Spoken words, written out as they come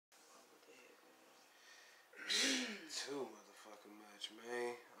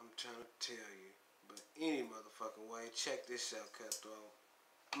trying to tell you. But any motherfucking way, check this out, cutthroat.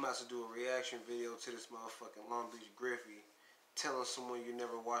 I'm about to do a reaction video to this motherfucking Long Beach Griffey telling someone you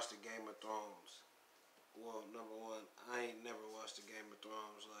never watched the Game of Thrones. Well, number one, I ain't never watched the Game of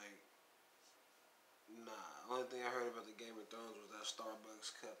Thrones. Like, nah. Only thing I heard about the Game of Thrones was that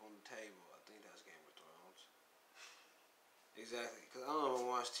Starbucks cup on the table. I think that's Game of Thrones. Exactly, because I don't even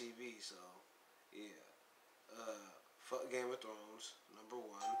watch TV, so, yeah. Fuck Game of Thrones, number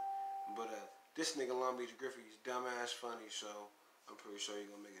one. But this nigga Long Beach Griffey is dumbass funny, so I'm pretty sure you're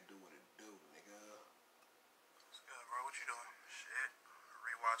gonna make it do what it do, nigga. What's good, bro? What you doing? Shit.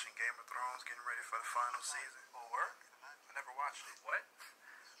 Rewatching Game of Thrones, getting ready for the final season. Oh, work? I never watched it. What?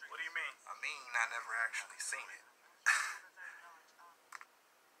 What do you mean? I mean, I never actually seen it.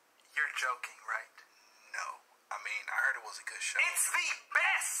 You're joking, right? No. I mean, I heard it was a good show. It's the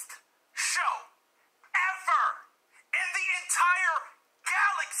best show ever in the entire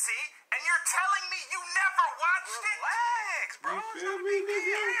galaxy, and you're telling me you never watched it? Relax, bro. You feel me,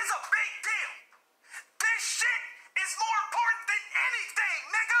 nigga? It is a big deal. This shit is more important than anything,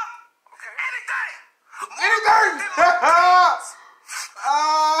 nigga. Okay. Anything. Anything!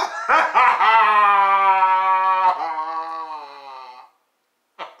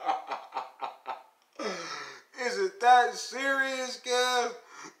 Is it that serious, guys?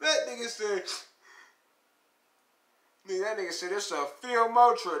 That nigga said, it's a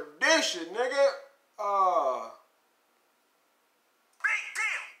Filmo tradition, nigga. Big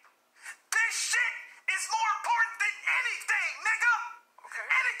deal. This shit is more important than anything, nigga. Okay.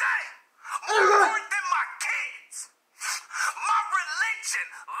 Anything. More important than my kids. My religion,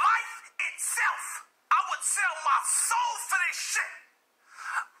 life itself. I would sell my soul for this shit.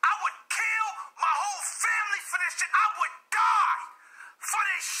 I would kill my whole family for this shit. I would die for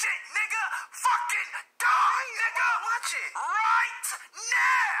this shit, nigga. Fucking die, nigga. Watch it. Right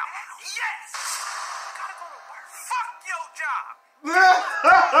now. Yes. I gotta go to work. Fuck your job.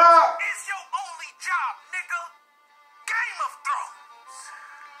 It's your only job, nigga. Game of Thrones.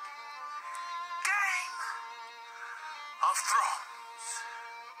 Game of Thrones.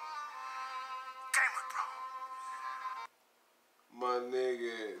 Game of Thrones. My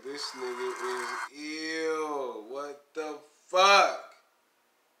nigga, this nigga is ill. What the fuck?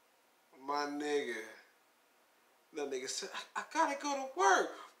 My nigga. That nigga said, I gotta go to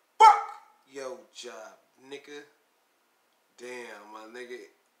work. Fuck your job, nigga. Damn, my nigga.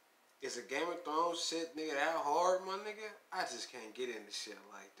 Is a Game of Thrones shit, nigga, that hard, my nigga? I just can't get into shit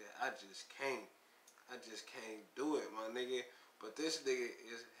like that. I just can't do it, my nigga. But this nigga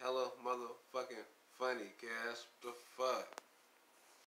is hella motherfucking funny, guys. The fuck?